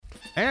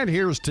And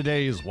here's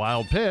today's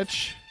wild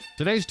pitch.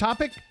 Today's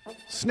topic,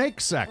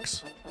 snake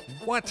sex.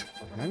 What?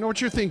 I know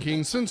what you're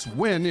thinking. Since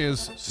when is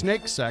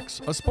snake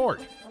sex a sport?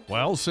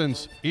 Well,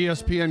 since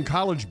ESPN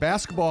college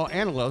basketball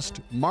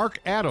analyst Mark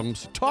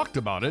Adams talked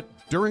about it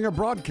during a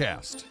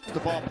broadcast. The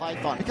ball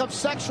python becomes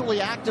sexually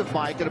active,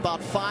 Mike, at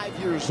about 5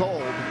 years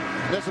old.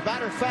 And as a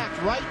matter of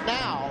fact, right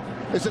now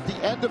is at the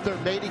end of their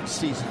mating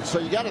season. So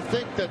you got to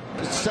think that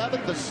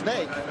Seven the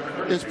snake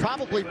is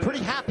probably pretty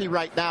happy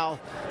right now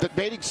that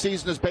mating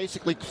season is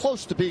basically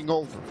close to being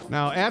over.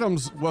 Now,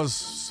 Adams was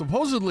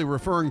supposedly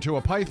referring to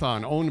a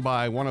python owned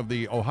by one of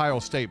the Ohio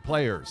State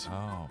players.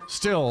 Oh.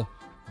 Still,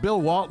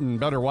 Bill Walton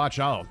better watch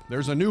out.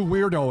 There's a new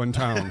weirdo in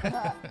town.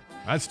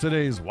 That's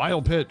today's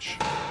wild pitch.